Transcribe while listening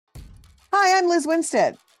Hi, I'm Liz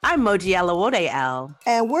Winstead. I'm Moji Alawode L.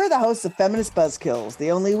 And we're the hosts of Feminist Buzzkills, the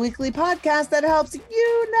only weekly podcast that helps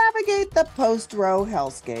you navigate the post-Roe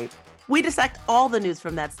hellscape. We dissect all the news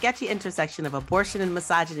from that sketchy intersection of abortion and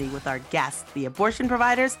misogyny with our guests, the abortion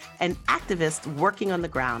providers and activists working on the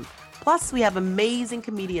ground. Plus, we have amazing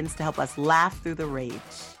comedians to help us laugh through the rage.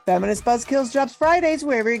 Feminist Buzzkills drops Fridays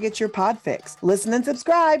wherever you get your pod fix. Listen and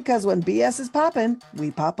subscribe, because when BS is poppin',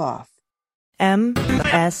 we pop off.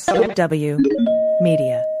 MSW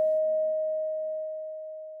Media.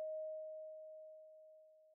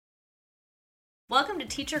 Welcome to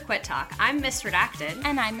Teacher Quit Talk. I'm Miss Redacted.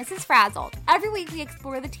 And I'm Mrs. Frazzled. Every week we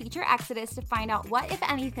explore the teacher exodus to find out what, if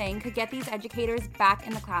anything, could get these educators back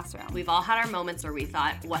in the classroom. We've all had our moments where we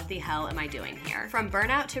thought, what the hell am I doing here? From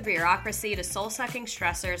burnout to bureaucracy to soul-sucking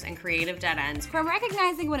stressors and creative dead ends. From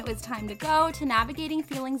recognizing when it was time to go to navigating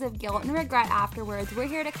feelings of guilt and regret afterwards, we're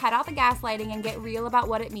here to cut out the gaslighting and get real about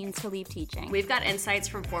what it means to leave teaching. We've got insights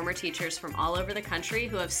from former teachers from all over the country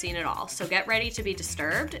who have seen it all. So get ready to be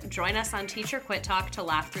disturbed. Join us on Teacher Quit Talk to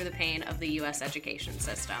laugh through the pain of the U.S. education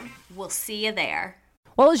system. We'll see you there.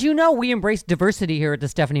 Well, as you know, we embrace diversity here at the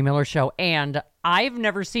Stephanie Miller Show, and I've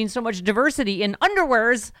never seen so much diversity in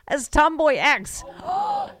underwears as Tomboy X.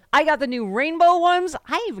 I got the new rainbow ones.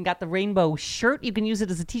 I even got the rainbow shirt. You can use it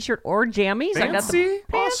as a t-shirt or jammies. Fancy? I got the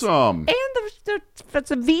pants Awesome. And it's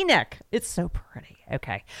a V-neck. It's so pretty.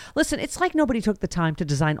 Okay. Listen, it's like nobody took the time to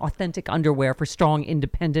design authentic underwear for strong,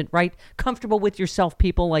 independent, right? Comfortable with yourself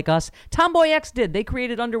people like us. Tomboy X did. They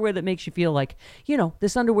created underwear that makes you feel like, you know,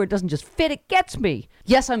 this underwear doesn't just fit, it gets me.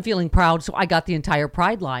 Yes, I'm feeling proud, so I got the entire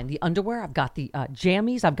Pride line. The underwear, I've got the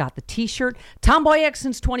jammies, I've got the t-shirt. Tomboy X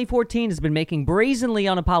since 2014 has been making brazenly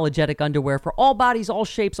unapologetic underwear for all bodies, all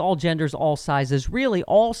shapes, all genders, all sizes. Really,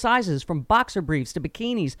 all sizes, from boxer briefs to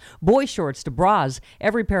bikinis, boy shorts to bras.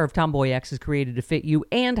 Every pair of Tomboy X is created to fit you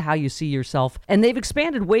and how you see yourself. And they've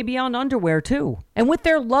expanded way beyond underwear, too. And with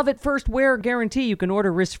their love at first wear guarantee, you can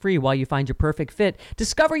order risk-free while you find your perfect fit.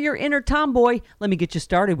 Discover your inner tomboy. Let me get you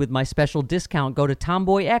started with my special discount. Go to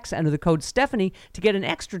Tomboy X, enter the code Stephanie to get an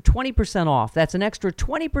extra 20% off. That's an extra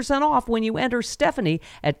 20% off when you enter Stephanie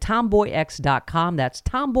at tomboyx.com. That's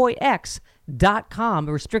tomboyx.com.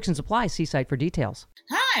 Restrictions apply. See site for details.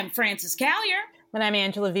 Hi, I'm Frances Callier. And I'm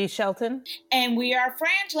Angela V. Shelton. And we are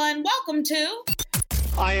Frangela, and welcome to...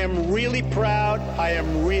 I am really proud. I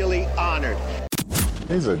am really honored.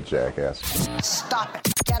 He's a jackass. Stop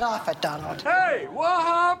it. Get off it, Donald. Hey, what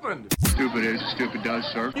happened? Stupid is, stupid does,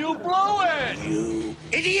 sir. You blow it! You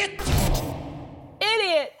idiot!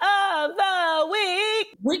 Idiot of the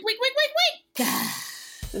week! Week.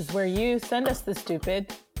 This is where you send us the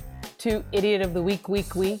stupid to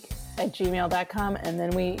idiotoftheweek@gmail.com, and then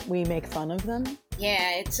we make fun of them.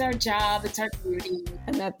 Yeah, it's our job, it's our duty.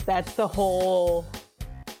 And that's the whole...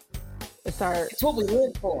 It's what we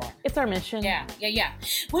live for. It's our mission. Yeah.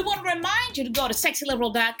 We want to remind you to go to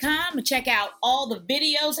sexyliberal.com and check out all the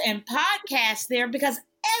videos and podcasts there, because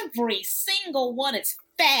every single one is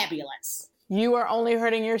fabulous. You are only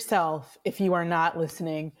hurting yourself if you are not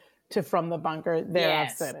listening to From the Bunker. There,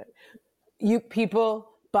 yes. I've said it. You people,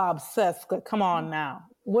 Bob Seska, come on now.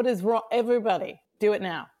 What is wrong? Everybody, do it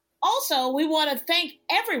now. Also, we want to thank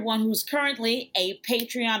everyone who's currently a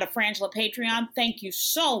Patreon, a Frangela Patreon. Thank you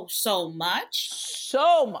so much.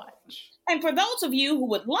 So much. And for those of you who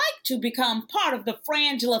would like to become part of the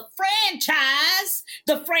Frangela franchise,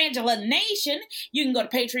 the Frangela Nation, you can go to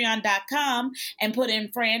patreon.com and put in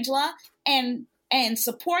Frangela and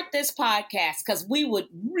support this podcast, because we would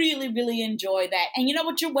really enjoy that. And you know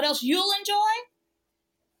what else you'll enjoy?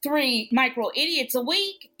 3 micro idiots a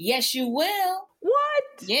week. Yes, you will.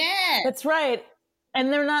 What? Yeah. That's right.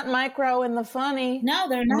 And they're not micro in the funny. No,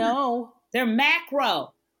 they're not. No. They're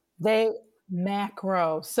macro.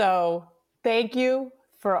 Macro. So thank you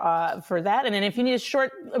for that. And then if you need a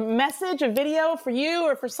short message, a video for you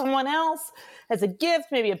or for someone else as a gift,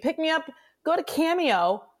 maybe a pick-me-up, go to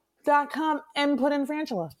Cameo.com and put in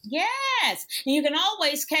Frangela. Yes. And you can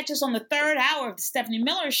always catch us on the 3rd hour of the Stephanie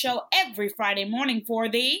Miller Show every Friday morning for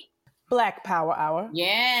the Black Power Hour.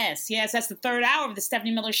 Yes, that's the 3rd hour of the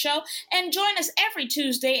Stephanie Miller Show. And join us every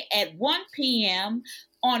Tuesday at 1 p.m.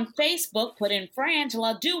 on Facebook. Put in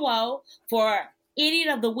Frangela Duo for Idiot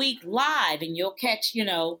of the Week Live, and you'll catch,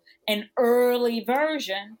 an early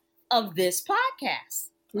version of this podcast.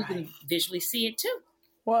 You can visually see it too.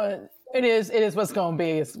 Well, it is what's going to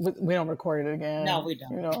be. We don't record it again. No, we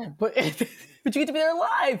don't. But you get to be there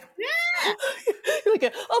live. Yeah. You're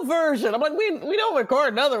like a version. I'm like, we don't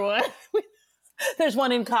record another one. There's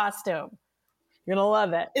one in costume. You're going to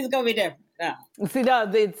love it. It's going to be different. No. See, no,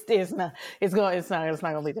 it's not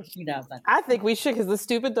gonna be there. I think we should, because the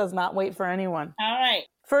stupid does not wait for anyone. All right.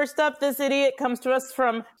 First up, this idiot comes to us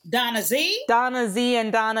from Donna Z. Donna Z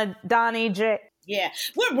and Donnie J. Yeah,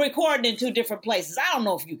 we're recording in two different places. I don't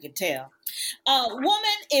know if you can tell. A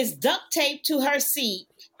woman is duct taped to her seat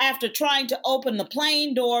after trying to open the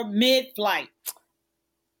plane door mid-flight.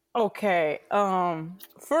 Okay,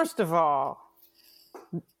 first of all,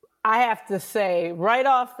 I have to say right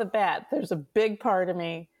off the bat, there's a big part of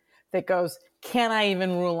me that goes, can I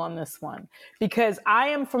even rule on this one? Because I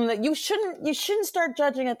am from the, you shouldn't start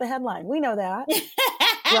judging at the headline. We know that,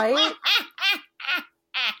 right?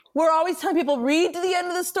 We're always telling people, read to the end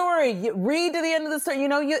of the story. Read to the end of the story.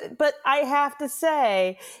 But I have to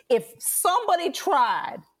say, if somebody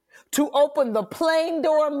tried to open the plane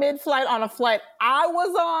door mid-flight on a flight I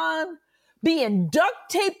was on, being duct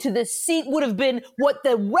taped to the seat would have been what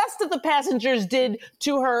the rest of the passengers did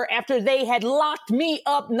to her after they had locked me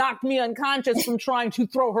up, knocked me unconscious from trying to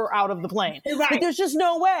throw her out of the plane. Right. Like, there's just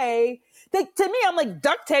no way. To me, I'm like,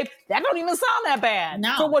 duct tape, that don't even sound that bad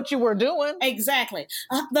for what you were doing. Exactly.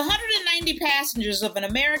 The 190 passengers of an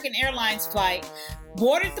American Airlines flight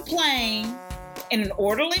boarded the plane in an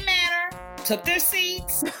orderly manner, took their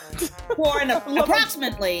seats for an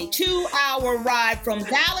approximately 2-hour ride from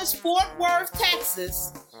Dallas-Fort Worth,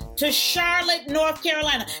 Texas to Charlotte, North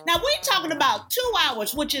Carolina. Now, we're talking about 2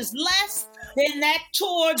 hours, which is less than that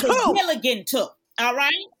tour that Gilligan took, all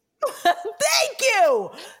right? Thank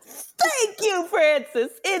you! Thank you,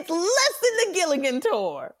 Francis. It's less than the Gilligan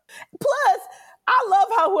tour. Plus, I love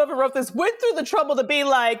how whoever wrote this went through the trouble to be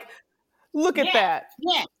like, look at that.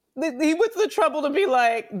 Yeah. He went through the trouble to be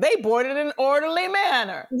like, they boarded in an orderly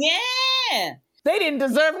manner. Yeah. They didn't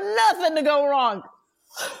deserve nothing to go wrong.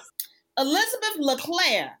 Elizabeth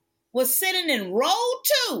LeClaire was sitting in row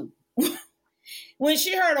 2 when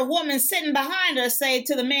she heard a woman sitting behind her say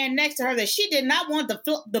to the man next to her that she did not want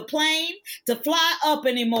the plane to fly up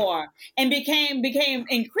anymore, and became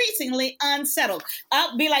increasingly unsettled.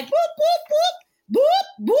 I'll be like, boop, boop, boop,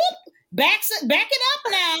 boop, boop. Back it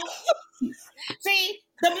up now. See,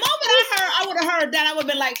 the moment I would have heard that, I would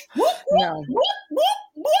have been like, whoop, whoop, No. whoop, whoop,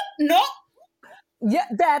 whoop. Nope.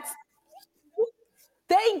 Yeah,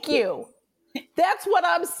 thank you. That's what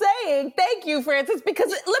I'm saying. Thank you, Francis. Because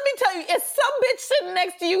let me tell you, if some bitch sitting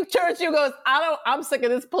next to you, Churchill goes, I'm sick of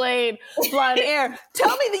this plane flying in the air. Tell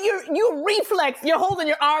me that you reflex. You're holding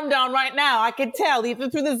your arm down right now. I can tell,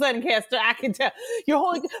 even through the Zencaster, I can tell. You're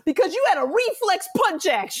holding, because you had a reflex punch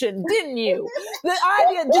action, didn't you? The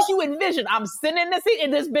idea, just you envision, I'm sitting in the seat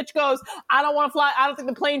and this bitch goes, I don't want to fly. I don't think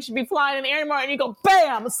the plane should be flying in the air anymore. And you go,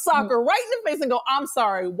 bam, sock her right in the face and go, I'm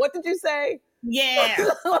sorry. What did you say? Yeah.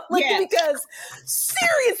 Because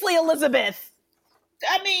seriously, Elizabeth.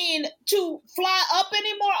 I mean, to fly up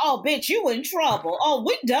anymore? Oh, bitch, you in trouble. Oh,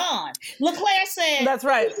 we done. LeClaire said, that's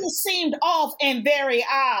right. It just seemed off and very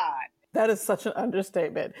odd. That is such an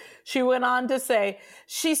understatement. She went on to say,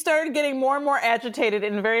 she started getting more and more agitated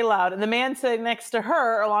and very loud, and the man sitting next to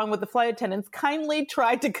her, along with the flight attendants, kindly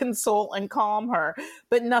tried to console and calm her,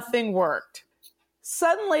 but nothing worked.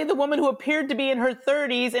 Suddenly, the woman, who appeared to be in her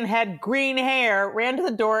 30s and had green hair, ran to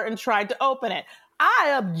the door and tried to open it.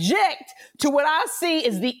 I object to what I see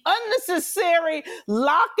is the unnecessary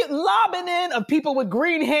lobbing in of people with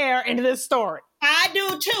green hair into this story. I do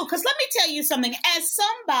too, because let me tell you something. As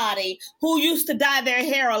somebody who used to dye their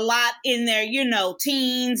hair a lot in their,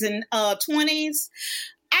 teens and 20s,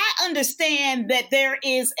 I understand that there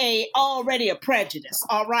is already a prejudice,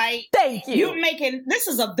 all right? Thank you. This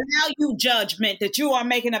is a value judgment that you are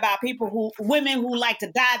making about women who like to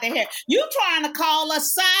dye their hair. You trying to call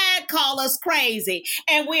us crazy,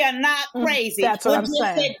 and we are not crazy. That's what I'm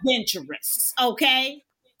saying. We're just adventurous, okay?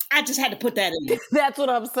 I just had to put that in. That's what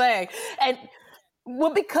I'm saying. And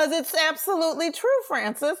well, because it's absolutely true,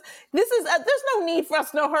 Francis. There's no need for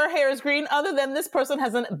us to know her hair is green, other than this person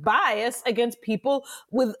has a bias against people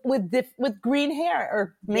with green hair,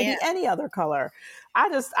 or maybe any other color.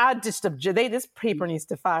 This paper needs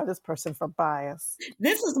to fire this person for bias.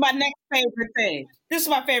 This is my next favorite thing. This is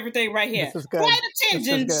my favorite thing right here. This is good. Flight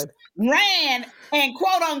attendants ran and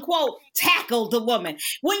quote unquote tackled the woman.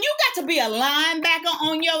 When you got to be a linebacker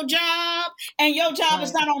on your job, and your job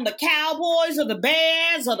is not on the Cowboys or the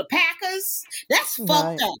Bears or the Packers, that's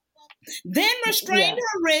fucked up. Then restrained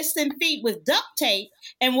her wrists and feet with duct tape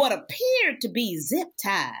and what appeared to be zip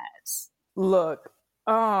ties. Look,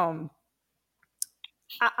 I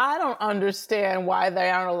don't understand why they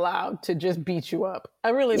aren't allowed to just beat you up. I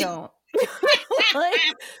really don't.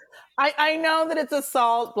 I know that it's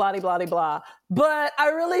assault, blah, blah, blah, blah, but I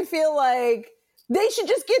really feel like they should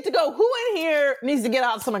just get to go, who in here needs to get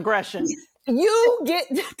out some aggression? You get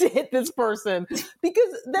to hit this person because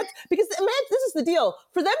imagine, this is the deal.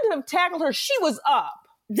 For them to have tackled her, she was up.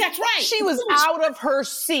 That's right. She was out of her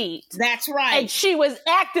seat. That's right. And she was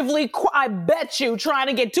actively, I bet you, trying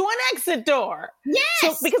to get to an exit door. Yes.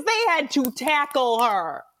 So, because they had to tackle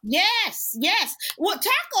her. Yes. Well,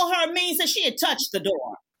 tackle her means that she had touched the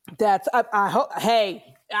door. That's, I hope, hey,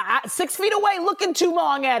 6 feet away looking too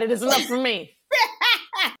long at it is enough for me.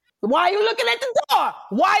 Why are you looking at the door?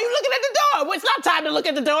 Why are you looking at the door? Well, it's not time to look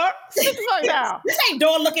at the door. Sit the fuck down. This ain't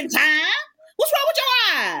door looking time. What's wrong with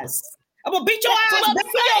your eyes? I'm gonna beat your eyes. What I'm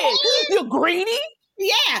saying. You're greedy?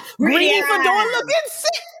 Yeah. Greedy for door looking?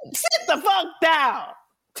 Sit the fuck down.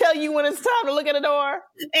 Tell you when it's time to look at the door.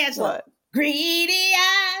 Answer. What? Greedy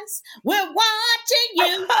eyes, we're watching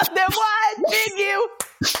you. They're watching you.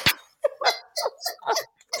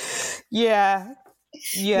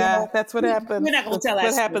 Yeah, that's what happens. We're not gonna tell that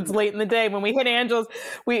what story. happens late in the day when we hit Angels.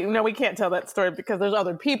 We can't tell that story because there's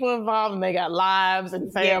other people involved and they got lives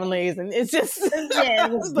and families, and it's just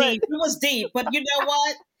it was deep. It was deep, but you know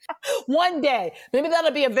what? One day, maybe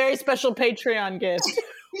that'll be a very special Patreon gift.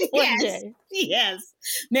 One day. Yes.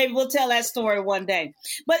 Maybe we'll tell that story one day.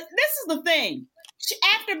 But this is the thing.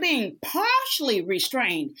 After being partially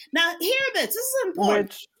restrained, now hear this. This is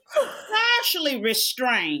important. Partially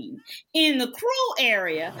restrained in the crew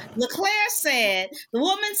area, LeClaire said the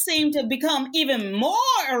woman seemed to become even more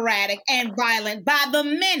erratic and violent by the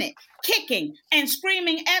minute, kicking and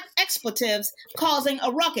screaming expletives, causing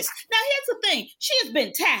a ruckus. Now, here's the thing. She has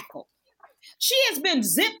been tackled. She has been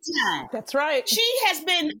zip-tied. That's right. She has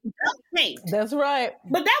been duct taped. That's right.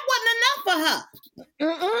 But that wasn't enough for her.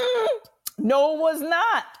 Mm-mm. No, it was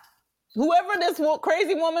not. Whoever this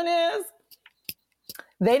crazy woman is,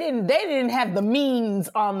 they didn't have the means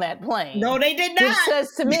on that plane. No, they did not. Which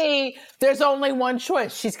says to me, there's only one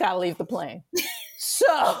choice. She's got to leave the plane.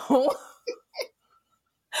 So,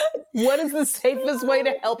 what is the safest way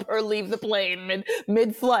to help her leave the plane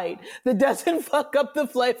mid-flight that doesn't fuck up the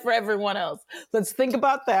flight for everyone else? Let's think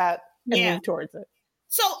about that and move towards it.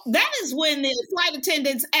 So that is when the flight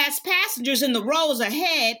attendants asked passengers in the rows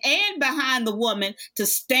ahead and behind the woman to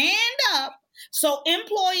stand up so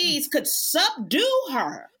employees could subdue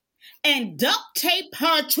her and duct tape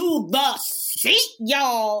her to the seat,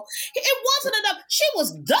 y'all. It wasn't enough. She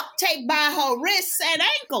was duct taped by her wrists and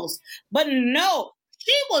ankles. But no,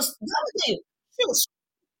 she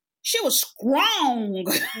was strong.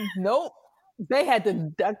 Nope. They had to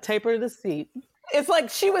duct tape her to the seat. It's like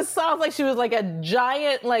sounds like she was like a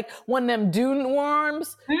giant, like one of them dune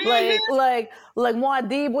worms, like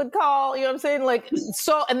Muad'Dib would call, you know what I'm saying? Like,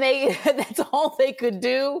 so, and that's all they could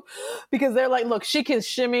do because they're like, look, she can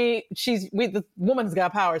shimmy. The woman's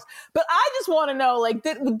got powers. But I just want to know, like,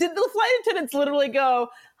 did the flight attendants literally go,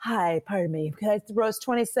 hi, pardon me, rows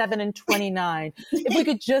 27 and 29. If we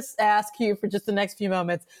could just ask you for just the next few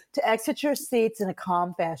moments to exit your seats in a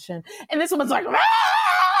calm fashion. And this woman's like,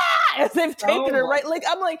 as they've taped her, right? Like,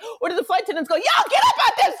 I'm like, or did the flight attendants go, y'all get up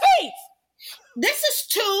out their seats? This is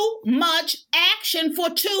too much action for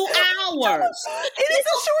 2 hours. It is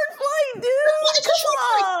a short flight, dude. Come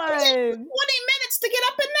on. 20 minutes to get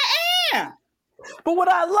up in the air. But what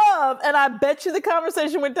I love, and I bet you the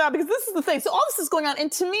conversation went down, because this is the thing. So all this is going on. And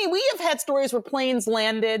to me, we have had stories where planes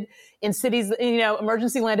landed in cities,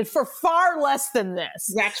 emergency landed for far less than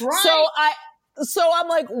this. That's right. So I'm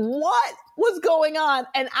like, what was going on?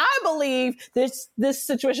 And I believe this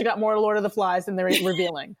situation got more Lord of the Flies than they're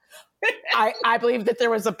revealing. I believe that there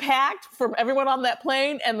was a pact from everyone on that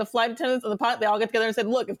plane and the flight attendants and the pilot. They all got together and said,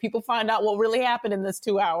 look, if people find out what really happened in this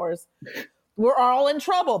 2 hours, we're all in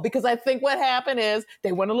trouble. Because I think what happened is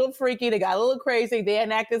they went a little freaky. They got a little crazy. They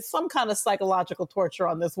enacted some kind of psychological torture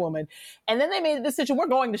on this woman. And then they made a decision. We're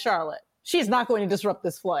going to Charlotte. She's not going to disrupt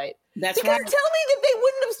this flight. That's because right. Tell me that they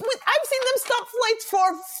wouldn't have. I've seen them stop flights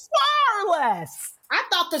for far less. I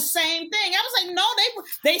thought the same thing. I was like, no,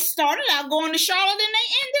 they started out going to Charlotte and they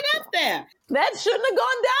ended up there. That shouldn't have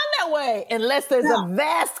gone down that way unless there's a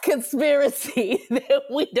vast conspiracy that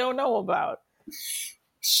we don't know about.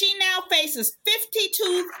 She now faces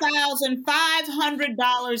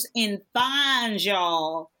 $52,500 in fines,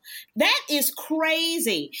 y'all. That is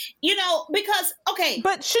crazy. Because, okay.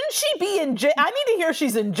 But shouldn't she be in jail? I need to hear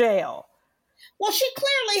she's in jail. Well, she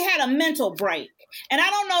clearly had a mental break. And I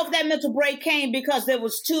don't know if that mental break came because there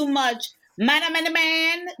was too much man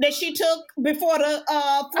that she took before the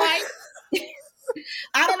flight.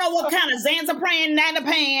 I don't know what kind of Zanzaprine,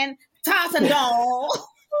 Nanapan, Tazadol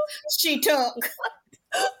she took.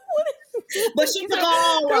 But she took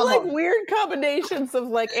all They're of like them. weird combinations of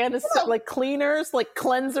like like cleaners, like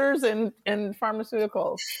cleansers and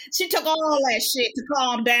pharmaceuticals. She took all that shit to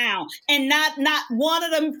calm down, and not one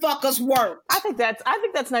of them fuckers worked. I think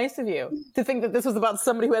that's nice of you to think that this was about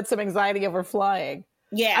somebody who had some anxiety over flying.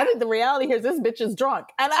 Yeah. I think the reality here is this bitch is drunk,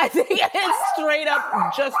 and I think it's straight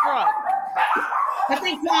up just drunk. I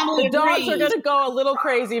think Kamala the dogs are agrees. going to go a little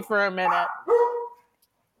crazy for a minute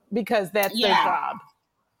because that's their job.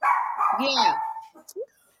 Yeah.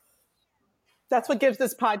 That's what gives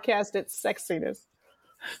this podcast its sexiness.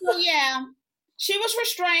 So yeah, she was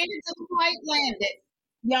restrained until the flight landed.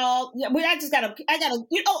 Y'all, I gotta,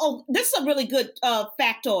 this is a really good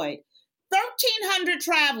factoid. 1,300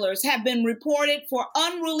 travelers have been reported for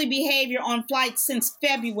unruly behavior on flights since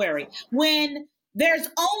February, when there's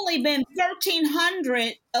only been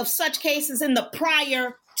 1,300 of such cases in the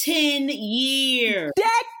prior 10 years.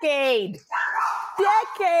 Decade.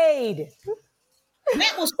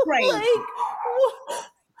 That was crazy. Like,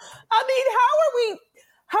 I mean,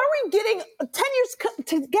 how are we getting 10 years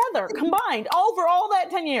together, combined, over all that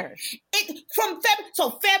 10 years? From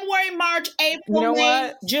February, March, April,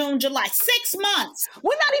 May, June, July, 6 months.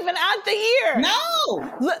 We're not even out the year. No.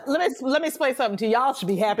 Let me explain something to you. Y'all should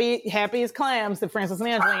be happy as clams that Francis and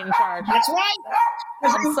Angela ain't in charge. That's right.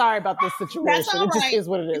 I'm sorry about this situation. That's all it just right. is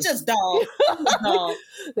what it is. It's just dog.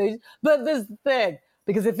 But this is the thing.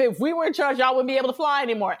 Because if we were in charge, y'all wouldn't be able to fly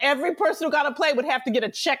anymore. Every person who got a plane would have to get a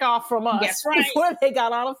check off from us before they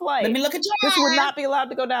got on a flight. Let me look at your This would not be allowed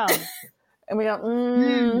to go down. And we go,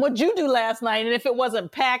 what'd you do last night? And if it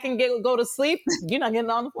wasn't pack and go to sleep, you're not getting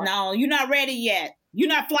on the flight. No, you're not ready yet. You're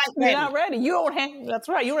not flight ready. You're not ready. You don't have, that's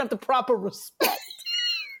right. You don't have the proper respect.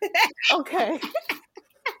 Okay.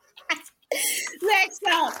 Next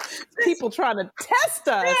up. People trying to test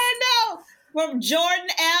us. I know. From Jordan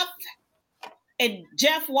F. and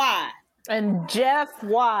Jeff Y. And Jeff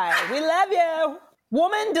Y. We love you.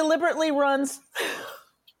 Woman deliberately runs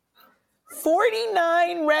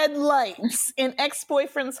 49 red lights in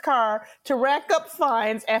ex-boyfriend's car to rack up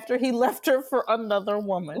fines after he left her for another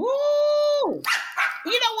woman. Ooh.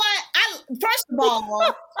 You know what? First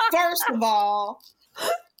of all,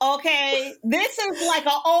 okay, this is like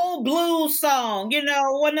an old blues song, you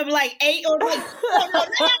know, one of like not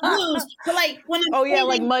blues, but like one of them 80s,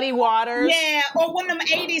 like Muddy Waters. Yeah, or one of them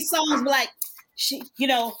 80s songs, like,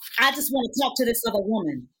 I just want to talk to this other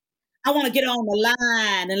woman. I want to get on the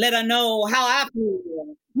line and let her know how I feel.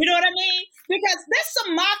 You know what I mean? Because there's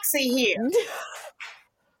some moxie here.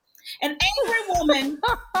 An angry woman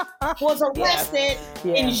was arrested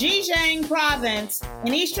in Zhejiang province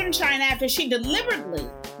in eastern China after she deliberately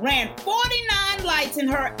ran 49 lights in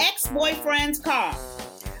her ex-boyfriend's car.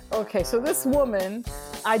 Okay, so this woman,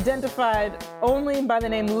 identified only by the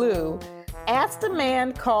name Lu, asked a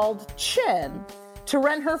man called Chen to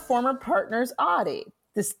rent her former partner's Audi.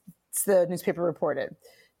 The newspaper reported.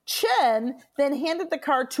 Chen then handed the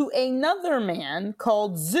car to another man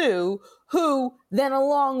called Zhu, who then,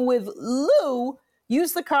 along with Lu,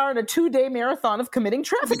 used the car in a 2-day marathon of committing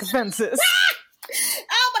traffic offenses.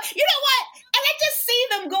 You know what? And I just see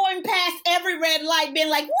them going past every red light being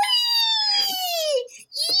like, whee!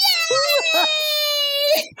 Yay!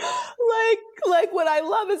 like what I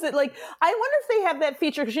love is that, like, I wonder if they have that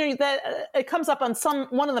feature, because that it comes up on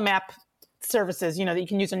one of the map services, that you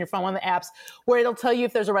can use on your phone, one of the apps, where it'll tell you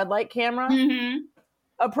if there's a red light camera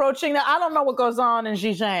approaching. Now, I don't know what goes on in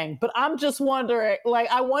Zhejiang, but I'm just wondering,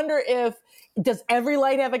 I wonder if, does every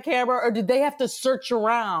light have a camera, or did they have to search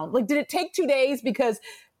around? Like, did it take 2 days? Because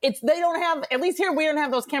they don't have, at least here, we don't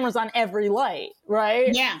have those cameras on every light,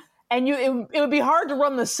 right? Yeah. And it would be hard to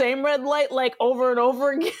run the same red light, over and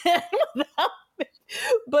over again without it.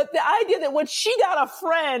 But the idea that when she got a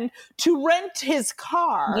friend to rent his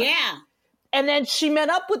car. Yeah. And then she met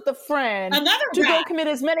up with the friend to go commit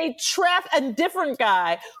as many a different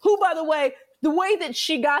guy, who, by the way that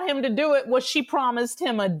she got him to do it was she promised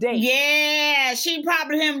him a date. Yeah, she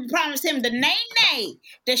promised him the nay,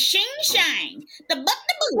 the shing, the but the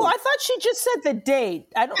boo. Well, I thought she just said the date.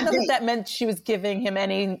 I don't know if that meant she was giving him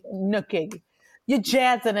any nooking. You're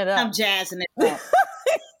jazzing it up. I'm jazzing it up.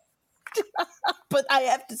 But I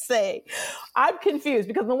have to say, I'm confused,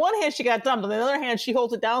 because on the one hand she got dumped, on the other hand she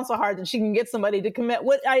holds it down so hard that she can get somebody to commit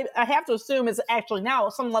what I have to assume is actually now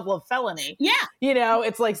some level of felony. Yeah.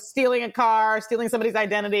 It's like stealing a car, stealing somebody's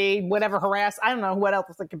identity, whatever, harass. I don't know what else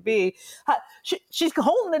it could be. She's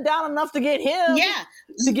holding it down enough to get him. Yeah.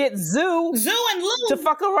 To get Zhu and Lu to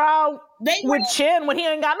fuck around with Chen when he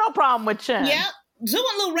ain't got no problem with Chen. Yep. Zhu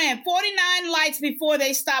and Lu ran 49 lights before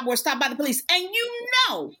they were stopped by the police. And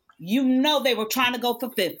you know they were trying to go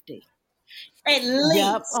for 50. At least.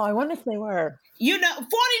 Yep. Oh, I wonder if they were.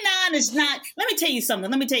 49 is not, let me tell you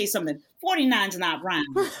something. 49 is not round.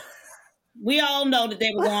 We all know that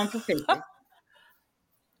they were going for 50.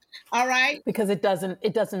 All right? Because it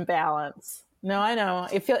doesn't balance. No, I know.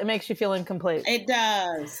 It makes you feel incomplete. It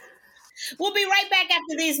does. We'll be right back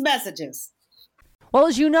after these messages. Well,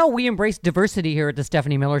 as you know, we embrace diversity here at the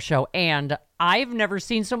Stephanie Miller Show, and I've never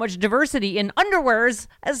seen so much diversity in underwears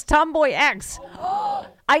as Tomboy X.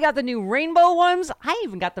 I got the new rainbow ones. I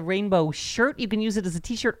even got the rainbow shirt. You can use it as a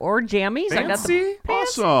t-shirt or jammies. Fancy? I got the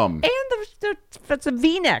pants, awesome. And that's a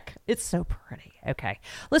V-neck. It's so pretty. Okay.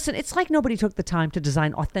 Listen, it's like nobody took the time to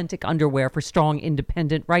design authentic underwear for strong,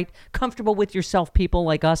 independent, right? Comfortable with yourself people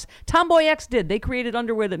like us. Tomboy X did. They created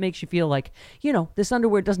underwear that makes you feel like, this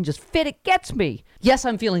underwear doesn't just fit, it gets me. Yes,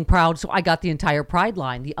 I'm feeling proud, so I got the entire Pride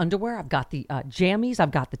line. The underwear, I've got the jammies, I've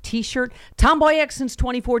got the t-shirt. Tomboy X since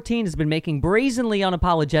 2014 has been making brazenly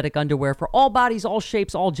unapologetic underwear for all bodies, all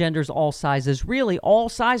shapes, all genders, all sizes. Really, all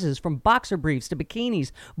sizes, from boxer briefs to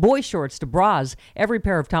bikinis, boy shorts to bras. Every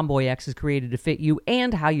pair of Tomboy X is created to fit you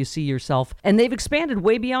and how you see yourself. And they've expanded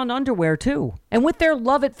way beyond underwear, too. And with their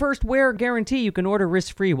love at first wear guarantee, you can order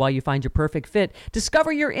risk-free while you find your perfect fit.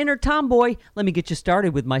 Discover your inner tomboy. Let me get you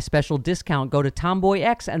started with my special discount. Go to Tomboy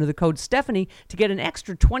X, enter the code Stephanie to get an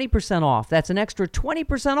extra 20% off. That's an extra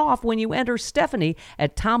 20% off when you enter Stephanie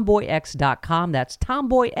at tomboyx.com. That's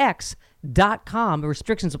tomboyx.com.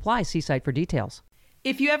 Restrictions apply. See site for details.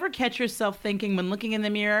 If you ever catch yourself thinking when looking in the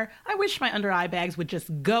mirror, I wish my under eye bags would just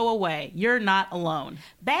go away, you're not alone.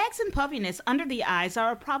 Bags and puffiness under the eyes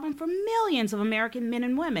are a problem for millions of American men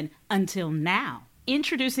and women, until now.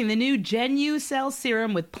 Introducing the new GenuCell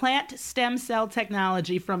serum with plant stem cell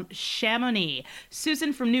technology from Chamonix.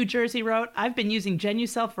 Susan from New Jersey wrote, I've been using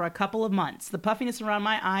GenuCell for a couple of months. The puffiness around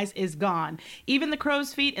my eyes is gone. Even the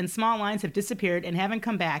crow's feet and small lines have disappeared and haven't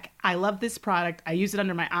come back. I love this product. I use it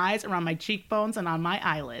under my eyes, around my cheekbones, and on my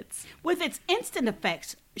eyelids. With its instant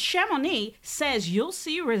effects, Chamonix says you'll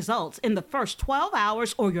see results in the first 12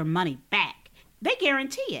 hours or your money back. They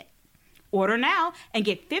guarantee it. Order now and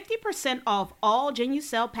get 50% off all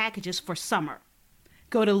GenuCell packages for summer.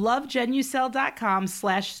 Go to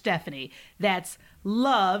lovegenucell.com/Stephanie. That's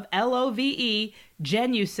love, L-O-V-E,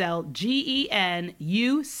 GenuCell,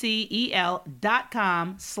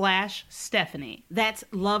 GenuCell.com/Stephanie. That's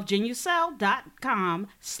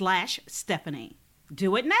lovegenucell.com/Stephanie.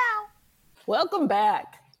 Do it now. Welcome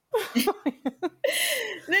back.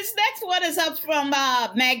 This next one is up from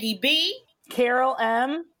Maggie B. Carol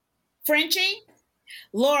M. Frenchie,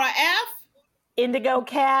 Laura F., Indigo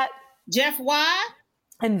Cat, Jeff Y.,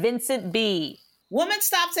 and Vincent B. Woman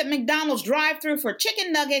stops at McDonald's drive-thru for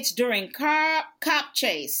chicken nuggets during cop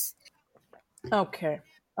chase. Okay.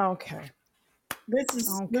 This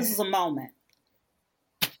is a moment.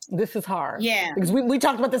 This is hard. Yeah. Because we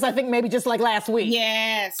talked about this, I think, maybe just like last week.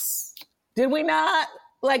 Yes. Did we not?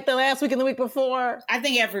 Like the last week and the week before? I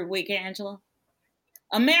think every week, Angela.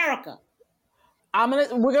 America.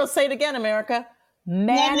 We're gonna say it again, America.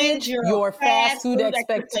 Manage your fast food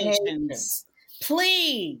expectations.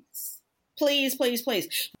 Please. We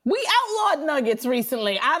outlawed nuggets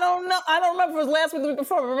recently. I don't remember if it was last week or the week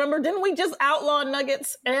before. Remember, didn't we just outlaw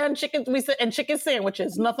nuggets and chicken? And chicken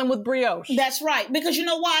sandwiches, nothing with brioche. That's right. Because you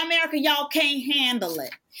know why, America? Y'all can't handle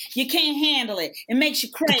it. You can't handle it. It makes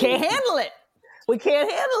you crazy. You can't handle it. We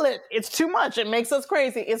can't handle it. It's too much. It makes us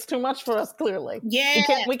crazy. It's too much for us, clearly.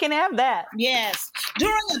 Yeah. We can have that. Yes.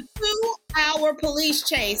 During a 2-hour police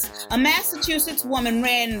chase, a Massachusetts woman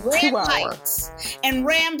ran red lights and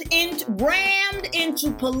rammed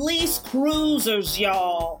into police cruisers,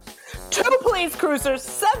 y'all. 2 police cruisers,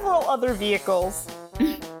 several other vehicles.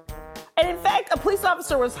 And in fact, a police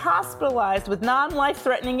officer was hospitalized with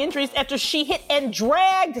non-life-threatening injuries after she hit and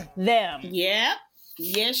dragged them. Yep.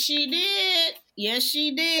 Yes, she did.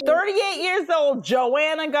 38 years old,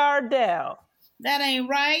 Joanna Gardell. That ain't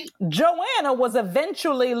right. Joanna was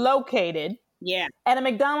eventually located at a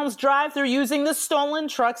McDonald's drive-thru using the stolen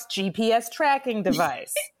truck's GPS tracking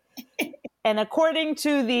device. And according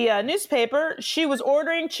to the newspaper, she was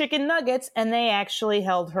ordering chicken nuggets and they actually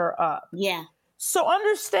held her up. Yeah. So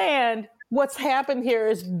understand what's happened here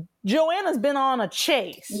is Joanna's been on a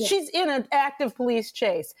chase. Yeah. She's in an active police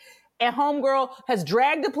chase. And homegirl has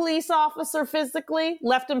dragged a police officer physically,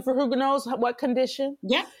 left him for who knows what condition.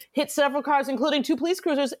 Yeah. Hit several cars, including 2 police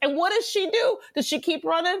cruisers. And what does she do? Does she keep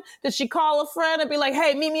running? Does she call a friend and be like,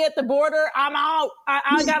 hey, meet me at the border? I'm out.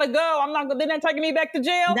 I gotta go. They're not taking me back to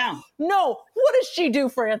jail? No. What does she do,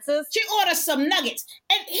 Francis? She orders some nuggets.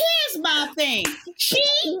 And here's my thing. She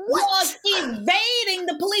was evading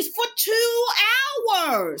the police for 2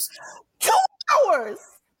 hours. 2 hours?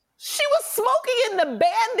 She was smoking in the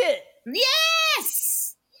Bandit.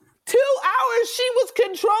 Yes! 2 hours she was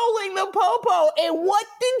controlling the popo. And what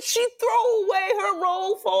did she throw away her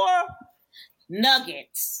roll for?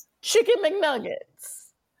 Nuggets. Chicken McNuggets.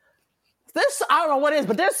 I don't know what it is,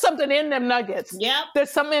 but there's something in them nuggets. Yep.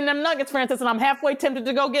 There's something in them nuggets, Francis, and I'm halfway tempted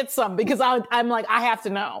to go get some because I'm like, I have to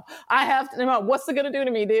know. I have to know. What's it going to do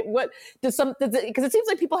to me? Because it seems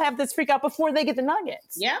like people have this freak out before they get the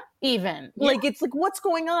nuggets. Yeah. Even. Yeah. Like, it's like, what's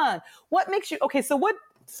going on? What makes you, okay, so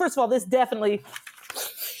first of all, this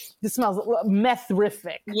smells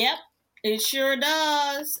meth-rific. Yep. It sure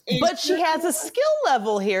does. But she has a skill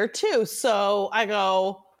level here too. So I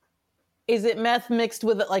go, is it meth mixed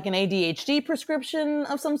with like an ADHD prescription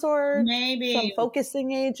of some sort? Maybe. Some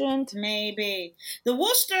focusing agent? Maybe. The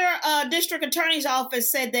Worcester District Attorney's Office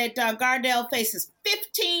said that Gardell faces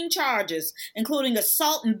 15 charges, including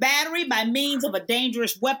assault and battery by means of a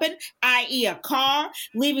dangerous weapon, i.e. a car,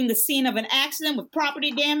 leaving the scene of an accident with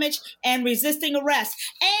property damage, and resisting arrest,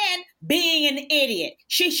 and being an idiot.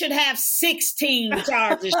 She should have 16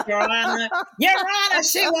 charges, Your Honor. Your Honor,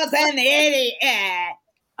 she was an idiot.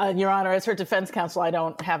 Your Honor, as her defense counsel, I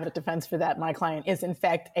don't have a defense for that. My client is, in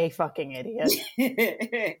fact, a fucking idiot.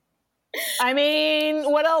 I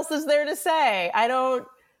mean, what else is there to say? I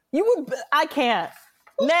can't.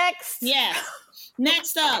 Next. Yeah.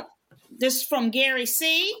 Next up, this is from Gary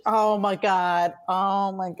C. Oh my God.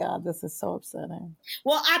 This is so upsetting.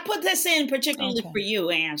 Well, I put this in particularly for you,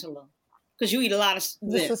 Angela, because you eat a lot of this.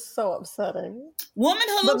 This is so upsetting. Woman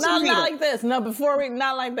hallucinated. But not like this. No,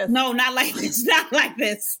 not like this. No, not like this. Not like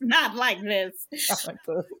this. Not like this.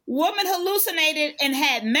 Woman hallucinated and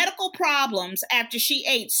had medical problems after she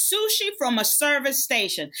ate sushi from a service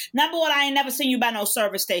station. Number one, I ain't never seen you buy no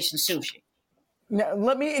service station sushi. No,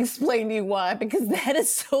 let me explain to you why, because that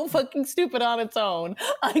is so fucking stupid on its own.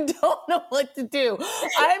 I don't know what to do.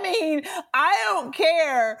 I mean, I don't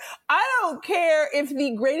care. I don't care if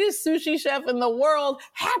the greatest sushi chef in the world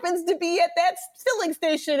happens to be at that filling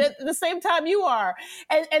station at the same time you are.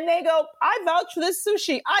 And they go, I vouch for this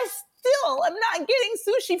sushi. I still am not getting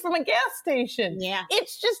sushi from a gas station. Yeah.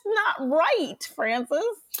 It's just not right, Francis.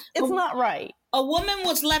 It's not right. A woman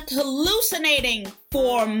was left hallucinating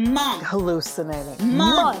for months.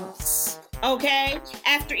 Months. Okay?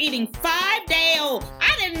 After eating 5-day-old.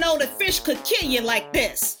 I didn't know that fish could kill you like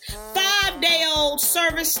this. 5-day-old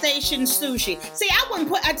service station sushi. See,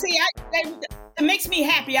 it makes me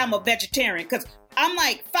happy I'm a vegetarian because I'm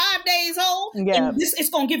like 5 days old. Yeah. And it's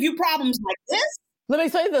going to give you problems like this. Let me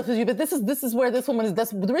say this to you, but this is where this woman is.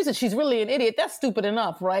 That's the reason she's really an idiot. That's stupid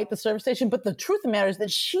enough, right? The service station. But the truth of the matter is that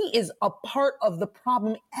she is a part of the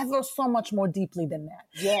problem ever so much more deeply than that.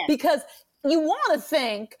 Yeah. Because you want to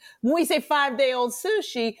think when we say 5-day-old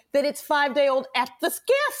sushi that it's 5-day-old at the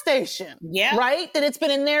gas station. Yeah. Right? That it's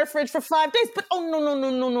been in their fridge for 5 days. But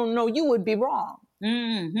no, you would be wrong.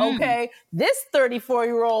 Mm-hmm. Okay, this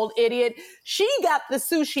 34-year-old idiot, she got the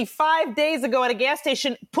sushi 5 days ago at a gas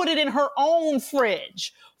station, put it in her own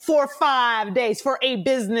fridge for 5 days, for a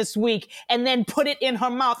business week, and then put it in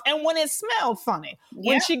her mouth. And when it smelled funny,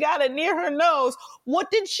 when she got it near her nose,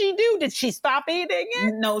 what did she do? Did she stop eating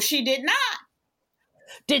it? No, she did not.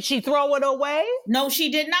 Did she throw it away? No,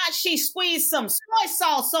 she did not. She squeezed some soy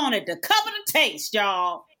sauce on it to cover the taste,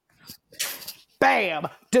 y'all. Bam!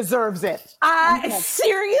 Deserves it.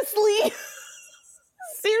 Seriously?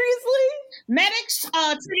 Medics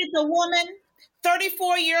treated the woman,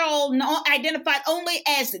 34-year-old, identified only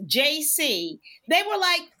as JC. They were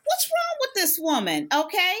like, what's wrong with this woman?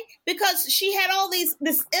 Okay? Because she had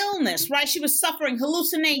this illness, right? She was suffering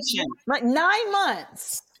hallucination. Right, 9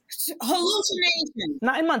 months. Hallucination.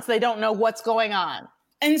 9 months, they don't know what's going on.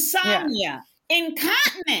 Insomnia.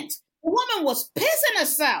 Incontinence. The woman was pissing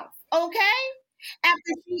herself, okay?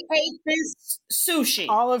 After she ate this sushi.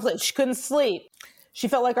 All of it. She couldn't sleep. She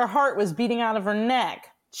felt like her heart was beating out of her neck.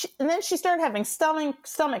 And then she started having stomach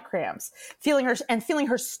cramps, feeling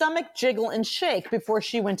her stomach jiggle and shake before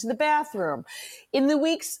she went to the bathroom. In the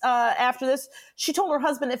weeks after this, she told her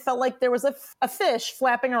husband it felt like there was a fish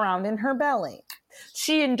flapping around in her belly.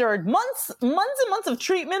 She endured months and months of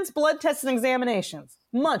treatments, blood tests, and examinations.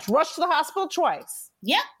 Rushed to the hospital twice.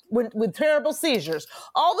 Yep. With terrible seizures.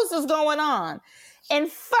 All this is going on.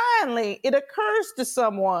 And finally, it occurs to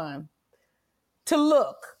someone to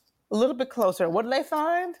look a little bit closer. What did they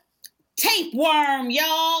find? Tapeworm,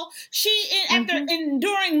 y'all. After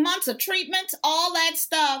enduring months of treatments, all that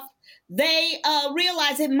stuff, they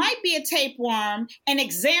realized it might be a tapeworm and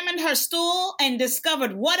examined her stool and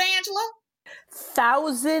discovered what, Angela?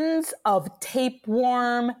 Thousands of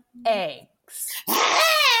tapeworm eggs.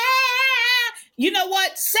 You know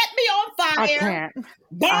what? Set me on fire. I can't.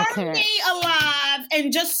 Burn me alive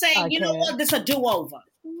and just say, you know what? This is a do-over.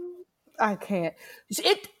 I can't.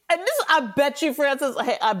 I bet you, Frances,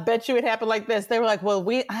 I bet you it happened like this. They were like, well,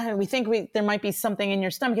 we think there might be something in your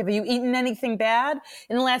stomach. Have you eaten anything bad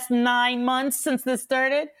in the last 9 months since this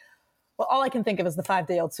started? Well, all I can think of is the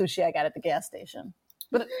 5-day-old sushi I got at the gas station.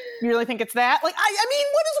 But you really think it's that? Like, I mean,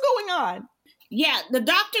 what is going on? Yeah, the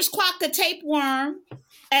doctors clocked the tapeworm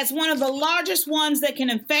as one of the largest ones that can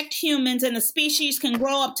infect humans, and the species can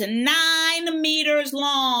grow up to 9 meters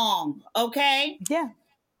long. Okay? Yeah.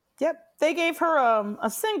 Yep. They gave her a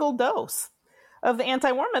single dose of the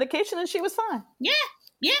anti-worm medication, and she was fine. Yeah.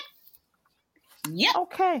 Yep.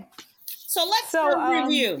 Okay. So let's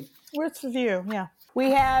review. Let's review, yeah. We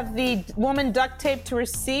have the woman duct taped to her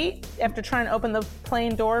seat after trying to open the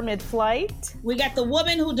plane door mid-flight. We got the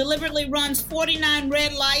woman who deliberately runs 49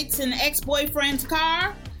 red lights in ex-boyfriend's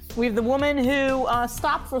car. We have the woman who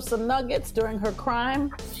stopped for some nuggets during her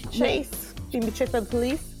crime chase, being chased by the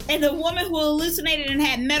police. And the woman who hallucinated and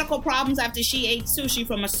had medical problems after she ate sushi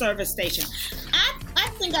from a service station. I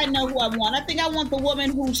think I know who I want. I think I want the woman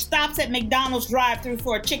who stops at McDonald's drive-thru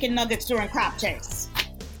for chicken nuggets during cop chase.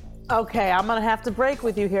 Okay, I'm gonna have to break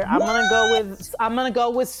with you here. I'm gonna go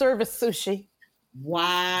with service sushi.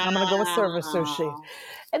 Wow. I'm gonna go with service sushi.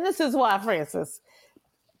 And this is why, Frances.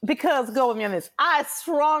 Because, go with me on this, I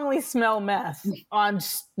strongly smell meth on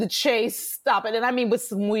the chase. Stop it. And I mean with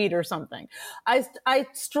some weed or something. I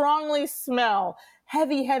strongly smell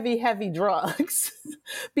heavy drugs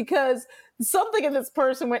because something in this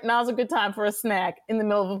person went, now's a good time for a snack in the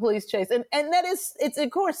middle of a police chase. And that is, it's of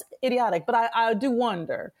course idiotic, but I do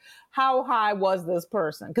wonder, how high was this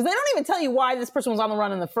person? Because they don't even tell you why this person was on the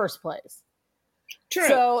run in the first place. True.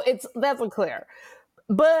 So that's unclear.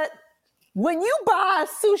 But when you buy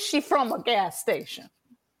sushi from a gas station,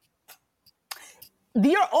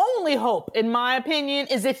 your only hope, in my opinion,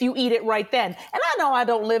 is if you eat it right then. And I know I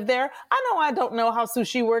don't live there. I know I don't know how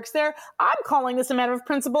sushi works there. I'm calling this a matter of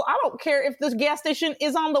principle. I don't care if this gas station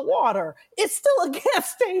is on the water. It's still a gas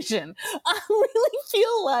station. I really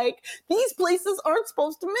feel like these places aren't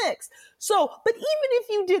supposed to mix. So, but even if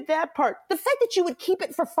you did that part, the fact that you would keep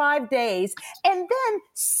it for 5 days and then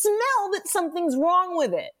smell that something's wrong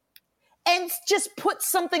with it and just put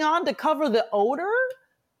something on to cover the odor,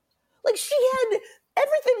 like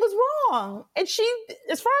everything was wrong. And she,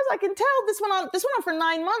 as far as I can tell, this went on for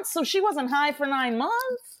 9 months, so she wasn't high for 9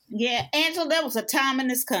 months. Yeah, Angela, there was a time in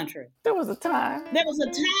this country. There was a time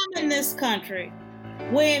in this country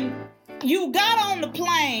when you got on the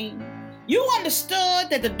plane, you understood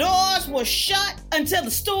that the doors were shut until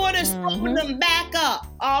the stewardess opened them back up,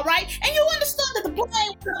 all right? And you understood that the plane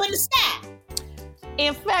was up in the sky.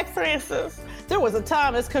 In fact, Frances, there was a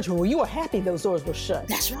time in this country where you were happy those doors were shut.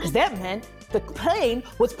 That's right. Because that meant the plane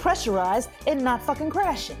was pressurized and not fucking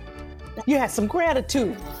crashing. You had some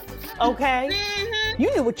gratitude, okay? Mm-hmm.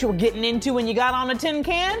 You knew what you were getting into when you got on a tin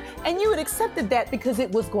can, and you had accepted that because it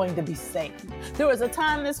was going to be safe. There was a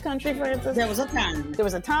time in this country, Frances. There was a time. There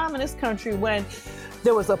was a time in this country when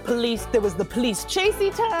there was the police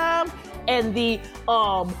chasey time, and the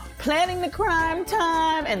planning the crime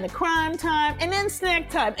time, and the crime time, and then snack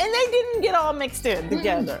time. And they didn't get all mixed in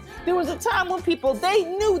together. There was a time when people, they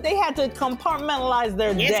knew they had to compartmentalize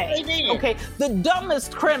their day. Yes, they did. Okay, the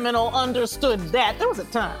dumbest criminal understood that. There was a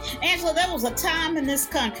time. Angela, there was a time in this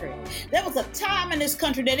country. There was a time in this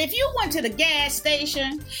country that if you went to the gas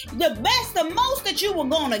station, the most that you were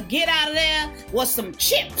going to get out of there was some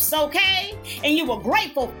chips, okay? And you were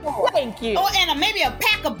grateful for it. Thank you. Oh, and maybe a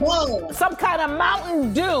pack of Bud. Some kind of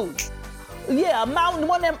Mountain Dew. Yeah,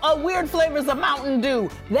 one of them weird flavors of Mountain Dew.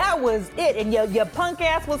 That was it. And your punk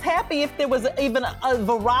ass was happy if there was even a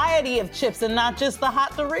variety of chips and not just the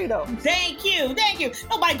hot Dorito. Thank you.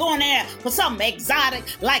 Nobody going there for something exotic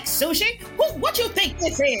like sushi. What you think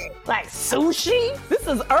this is? Like sushi? This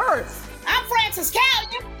is Earth. I'm Frances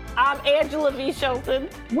Callion. I'm Angela V. Shelton.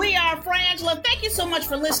 We are Frangela. Thank you so much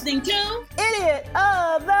for listening to Idiot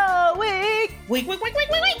of the Week. Week.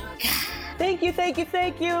 Thank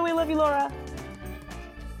you. We love you, Laura.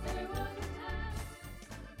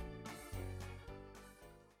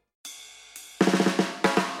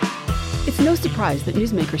 It's no surprise that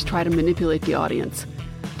newsmakers try to manipulate the audience.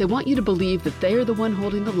 They want you to believe that they are the one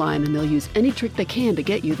holding the line and they'll use any trick they can to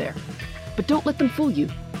get you there. But don't let them fool you.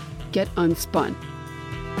 Get unspun.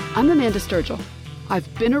 I'm Amanda Sturgill.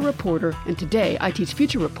 I've been a reporter, and today I teach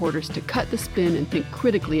future reporters to cut the spin and think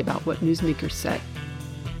critically about what newsmakers say.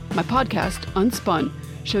 My podcast, Unspun,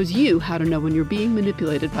 shows you how to know when you're being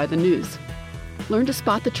manipulated by the news. Learn to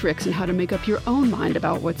spot the tricks and how to make up your own mind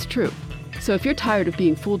about what's true. So if you're tired of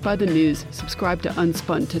being fooled by the news, subscribe to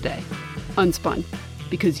Unspun today. Unspun,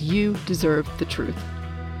 because you deserve the truth.